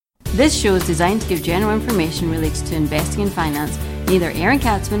This show is designed to give general information related to investing and finance. Neither Aaron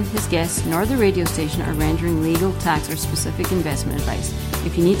Katzman, his guests, nor the radio station are rendering legal, tax, or specific investment advice.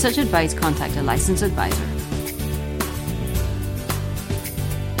 If you need such advice, contact a licensed advisor.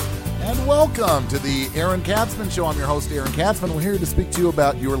 And welcome to the Aaron Katzman Show. I'm your host, Aaron Katzman. We're here to speak to you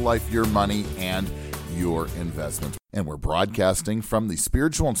about your life, your money, and your investments. And we're broadcasting from the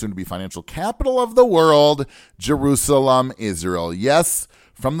spiritual and soon-to-be financial capital of the world, Jerusalem, Israel. Yes,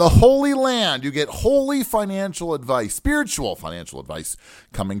 from the Holy Land, you get holy financial advice, spiritual financial advice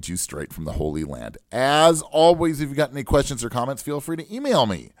coming to you straight from the Holy Land. As always, if you've got any questions or comments, feel free to email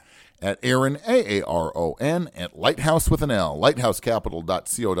me at Aaron, Aaron, at Lighthouse with an L,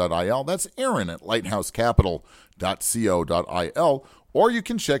 lighthousecapital.co.il. That's Aaron at lighthousecapital.co.il. Or you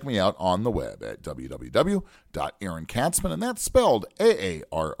can check me out on the web at www.aaronkatzman, and that's spelled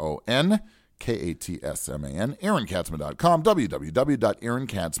Aaron, Katsman, aaronkatzman.com,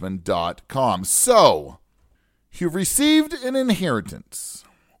 www.aaronkatzman.com. So, you've received an inheritance.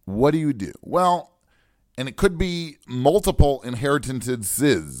 What do? Well, and it could be multiple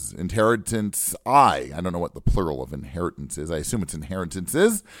inheritances. Inheritance I don't know what the plural of inheritance is. I assume it's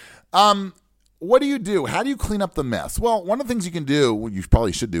inheritances. What do? How do you clean up the mess? Well, one of the things you can do, what you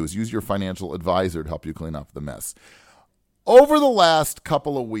probably should do, is use your financial advisor to help you clean up the mess. Over the last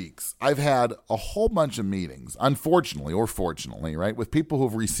couple of weeks, I've had a whole bunch of meetings, unfortunately or fortunately, right, with people who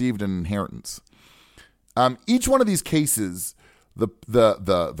have received an inheritance. Each one of these cases,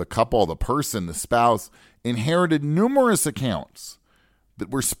 the couple, the person, the spouse, inherited numerous accounts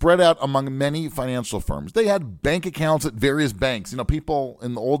that were spread out among many financial firms. They had bank accounts at various banks. You know, people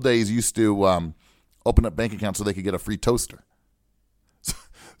in the old days used to open up bank accounts so they could get a free toaster.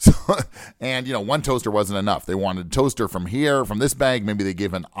 And, you know, one toaster wasn't enough. They wanted a toaster from here, from this bank. Maybe they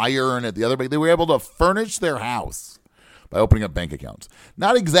gave an iron at the other bank. They were able to furnish their house by opening up bank accounts.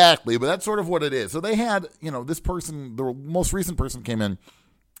 Not exactly, but that's sort of what it is. So they had, you know, this person, the most recent person came in,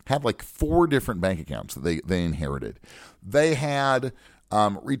 had like 4 different bank accounts that they inherited. They had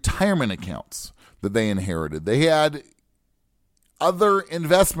retirement accounts that they inherited. They had other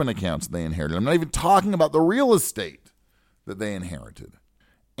investment accounts that they inherited. I'm not even talking about the real estate that they inherited.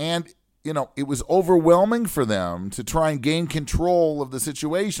 And, you know, it was overwhelming for them to try and gain control of the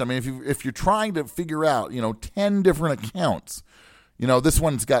situation. I mean, if you're trying to figure out, you know, 10 different accounts, you know, this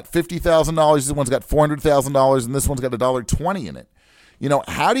one's got $50,000, this one's got $400,000, and this one's got $1.20 in it. You know,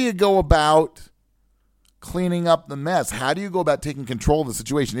 how do you go about cleaning up the mess? How do you go about taking control of the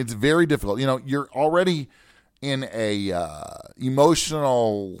situation? It's very difficult. You know, you're already in a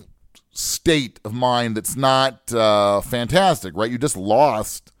emotional state of mind that's not fantastic, right? You just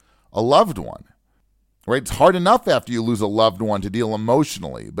lost a loved one, right? It's hard enough after you lose a loved one to deal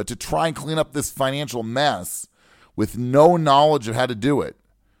emotionally, but to try and clean up this financial mess with no knowledge of how to do it,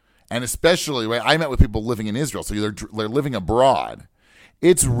 and especially, right, I met with people living in Israel, so they're living abroad.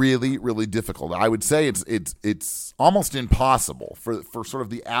 It's really, really difficult. I would say it's almost impossible for sort of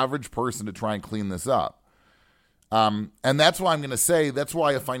the average person to try and clean this up. And that's why I'm going to say that's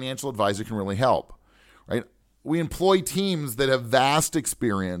why a financial advisor can really help, right? We employ teams that have vast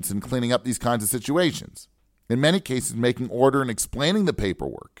experience in cleaning up these kinds of situations. In many cases, making order and explaining the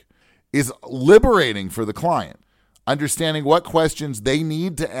paperwork is liberating for the client. Understanding what questions they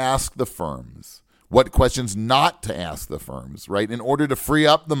need to ask the firms, what questions not to ask the firms, right, in order to free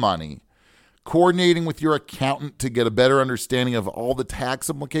up the money. Coordinating with your accountant to get a better understanding of all the tax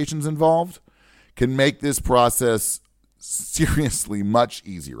implications involved can make this process seriously much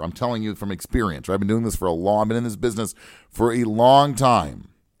easier. I'm telling you from experience. Right? I've been doing this I've been in this business for a long time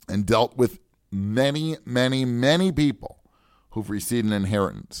and dealt with many, many, many people who've received an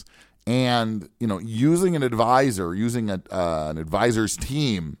inheritance. And, you know, using an advisor, using an advisor's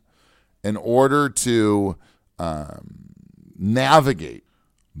team in order to navigate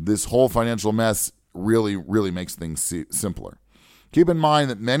this whole financial mess really, really makes things simpler. Keep in mind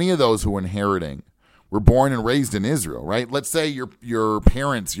that many of those who are inheriting were born and raised in Israel, right? Let's say your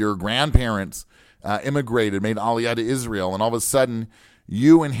parents, your grandparents immigrated, made Aliyah to Israel, and all of a sudden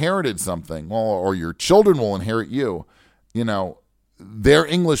you inherited something, well, or your children will inherit you. You know, their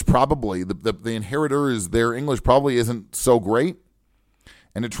English probably, the inheritors, their English probably isn't so great.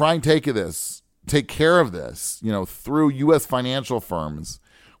 And to try and take care of this, you know, through U.S. financial firms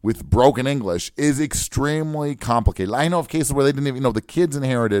with broken English is extremely complicated. I know of cases where they didn't even know the kids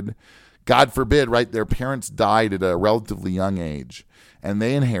inherited. God forbid, right? Their parents died at a relatively young age, and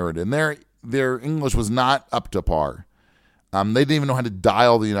they inherited. And their English was not up to par. They didn't even know how to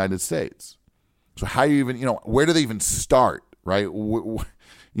dial the United States. So how do you even, you know, where do they even start, right?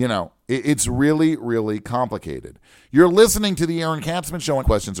 It's really, really complicated. You're listening to the Aaron Katzman Show, and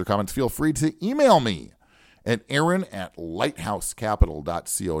questions or comments, feel free to email me at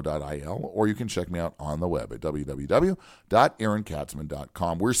aaron@lighthousecapital.co.il, or you can check me out on the web at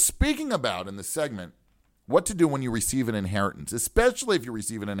www.aaronkatzman.com. We're speaking about, in this segment, what to do when you receive an inheritance, especially if you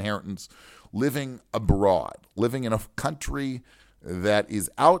receive an inheritance living abroad, living in a country that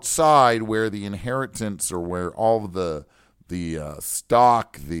is outside where the inheritance, or where all of the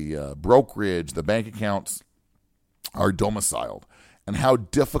stock, the brokerage, the bank accounts are domiciled, and how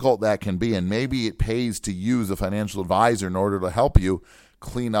difficult that can be. And maybe it pays to use a financial advisor in order to help you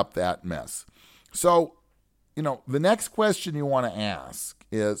clean up that mess. So, the next question you want to ask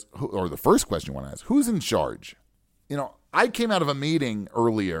is, or the first question you want to ask, who's in charge? I came out of a meeting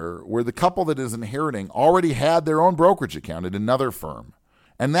earlier where the couple that is inheriting already had their own brokerage account at another firm,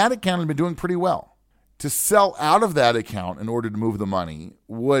 and that account had been doing pretty well. To sell out of that account in order to move the money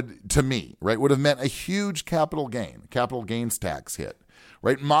would have meant a huge capital gains tax hit,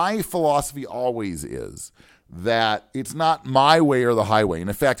 right? My philosophy always is that it's not my way or the highway. And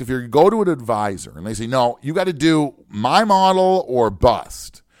in fact, if you go to an advisor and they say, no, you got to do my model or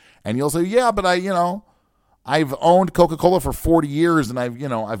bust, and you'll say, yeah, but I've owned Coca-Cola for 40 years and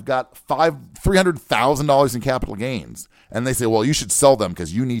I've got $300,000 in capital gains. And they say, well, you should sell them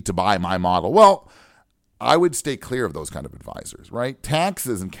because you need to buy my model. Well, I would stay clear of those kind of advisors, right?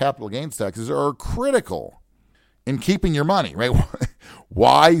 Taxes and capital gains taxes are critical in keeping your money, right?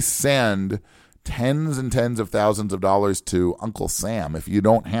 Why send tens and tens of thousands of dollars to Uncle Sam if you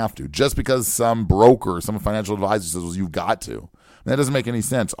don't have to? Just because some broker, some financial advisor says, well, you've got to. That doesn't make any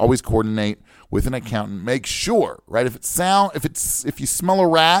sense. Always coordinate with an accountant. Make sure, right? If you smell a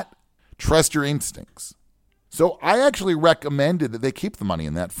rat, trust your instincts. So I actually recommended that they keep the money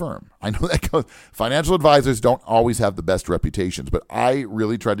in that firm. I know that financial advisors don't always have the best reputations, but I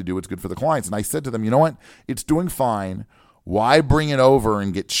really tried to do what's good for the clients. And I said to them, you know what? It's doing fine. Why bring it over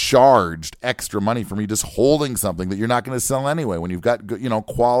and get charged extra money for me just holding something that you're not going to sell anyway? When you've got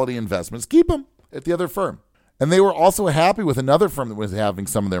quality investments, keep them at the other firm. And they were also happy with another firm that was having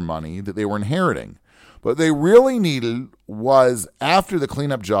some of their money that they were inheriting. What they really needed was, after the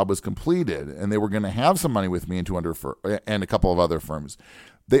cleanup job was completed and they were going to have some money with me and a couple of other firms,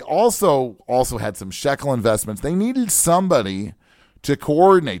 they also had some shekel investments. They needed somebody to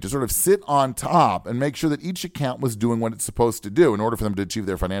coordinate, to sort of sit on top and make sure that each account was doing what it's supposed to do in order for them to achieve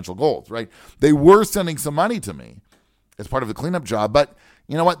their financial goals, right? They were sending some money to me as part of the cleanup job, but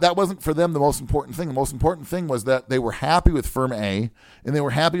you know what? That wasn't for them the most important thing. The most important thing was that they were happy with firm A and they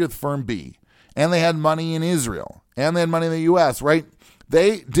were happy with firm B. And they had money in Israel, and they had money in the U.S., right?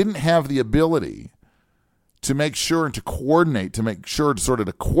 They didn't have the ability to make sure and to coordinate, to make sure to sort of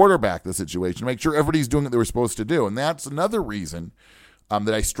to quarterback the situation, to make sure everybody's doing what they were supposed to do. And that's another reason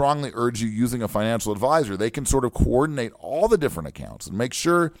that I strongly urge you using a financial advisor. They can sort of coordinate all the different accounts and make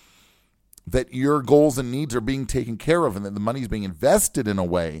sure that your goals and needs are being taken care of and that the money is being invested in a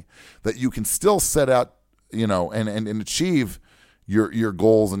way that you can still set out, and achieve your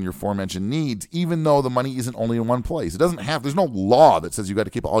goals and your aforementioned needs, even though the money isn't only in one place. There's no law that says you got to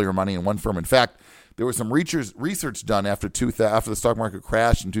keep all your money in one firm. In fact, there was some research done after the stock market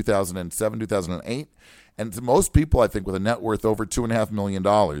crashed in 2007, 2008, and most people, I think, with a net worth over $2.5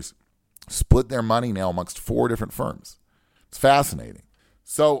 million split their money now amongst 4 different firms. It's fascinating.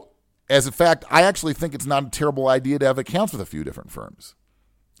 So, as a fact, I actually think it's not a terrible idea to have accounts with a few different firms.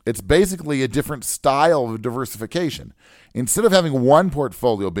 It's basically a different style of diversification. Instead of having one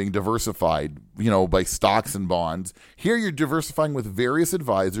portfolio being diversified, by stocks and bonds, here you're diversifying with various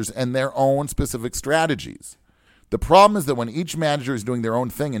advisors and their own specific strategies. The problem is that when each manager is doing their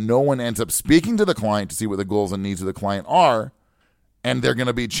own thing and no one ends up speaking to the client to see what the goals and needs of the client are, and they're going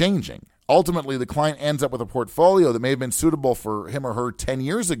to be changing. Ultimately, the client ends up with a portfolio that may have been suitable for him or her 10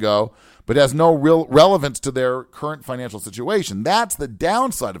 years ago, but has no real relevance to their current financial situation. That's the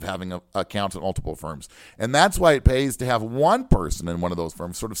downside of having accounts at multiple firms. And that's why it pays to have one person in one of those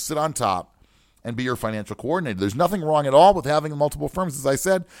firms sort of sit on top and be your financial coordinator. There's nothing wrong at all with having multiple firms. As I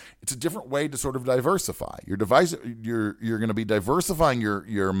said, it's a different way to sort of diversify. You're going to be diversifying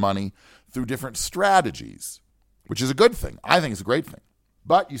your money through different strategies, which is a good thing. I think it's a great thing.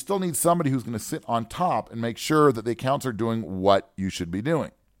 But you still need somebody who's going to sit on top and make sure that the accounts are doing what you should be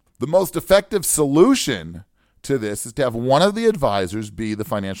doing. The most effective solution to this is to have one of the advisors be the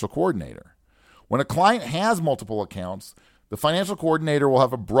financial coordinator. When a client has multiple accounts, the financial coordinator will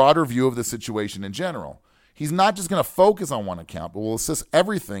have a broader view of the situation in general. He's not just going to focus on one account, but will assess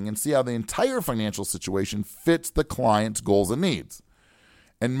everything and see how the entire financial situation fits the client's goals and needs,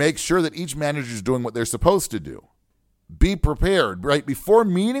 and make sure that each manager is doing what they're supposed to do. be prepared, right? Before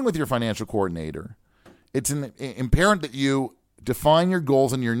meeting with your financial coordinator, it's imperative that you define your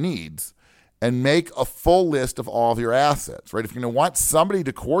goals and your needs and make a full list of all of your assets, right? If you're going to want somebody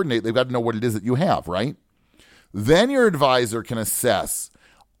to coordinate, they've got to know what it is that you have, right? Then your advisor can assess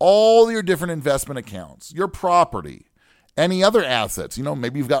all your different investment accounts, your property, any other assets.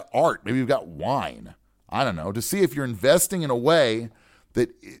 Maybe you've got art, maybe you've got wine. I don't know, to see if you're investing in a way that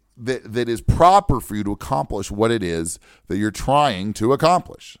is proper for you to accomplish what it is that you're trying to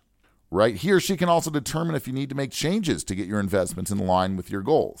accomplish, right? He or she can also determine if you need to make changes to get your investments in line with your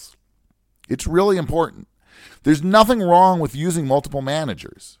goals. It's really important. There's nothing wrong with using multiple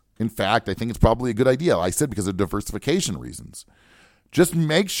managers. In fact, I think it's probably a good idea. I said because of diversification reasons. Just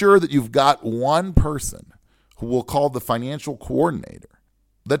make sure that you've got one person who we'll call the financial coordinator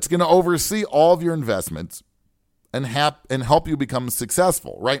that's going to oversee all of your investments and help you become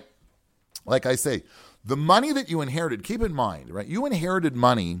successful, right? Like I say, the money that you inherited, keep in mind, right? You inherited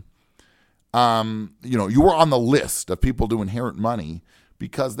money. You were on the list of people to inherit money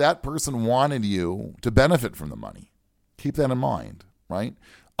because that person wanted you to benefit from the money. Keep that in mind, right?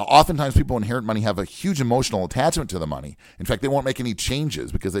 Oftentimes people inherit money have a huge emotional attachment to the money. In fact, they won't make any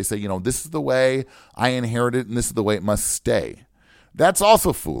changes because they say, this is the way I inherited and this is the way it must stay. That's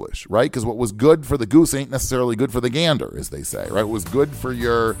also foolish, right? Because what was good for the goose ain't necessarily good for the gander, as they say, right? What was good for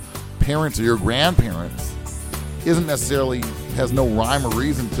your parents or your grandparents has no rhyme or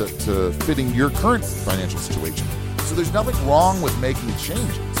reason to fitting your current financial situation. So there's nothing wrong with making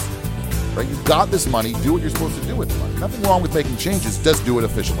changes, right? You've got this money, do what you're supposed to do with the money. Nothing wrong with making changes, just do it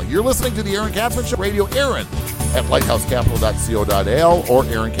efficiently. You're listening to the Aaron Katzman Show, Radio Aaron at lighthousecapital.co.il or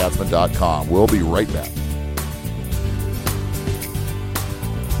aaronkatzman.com. We'll be right back.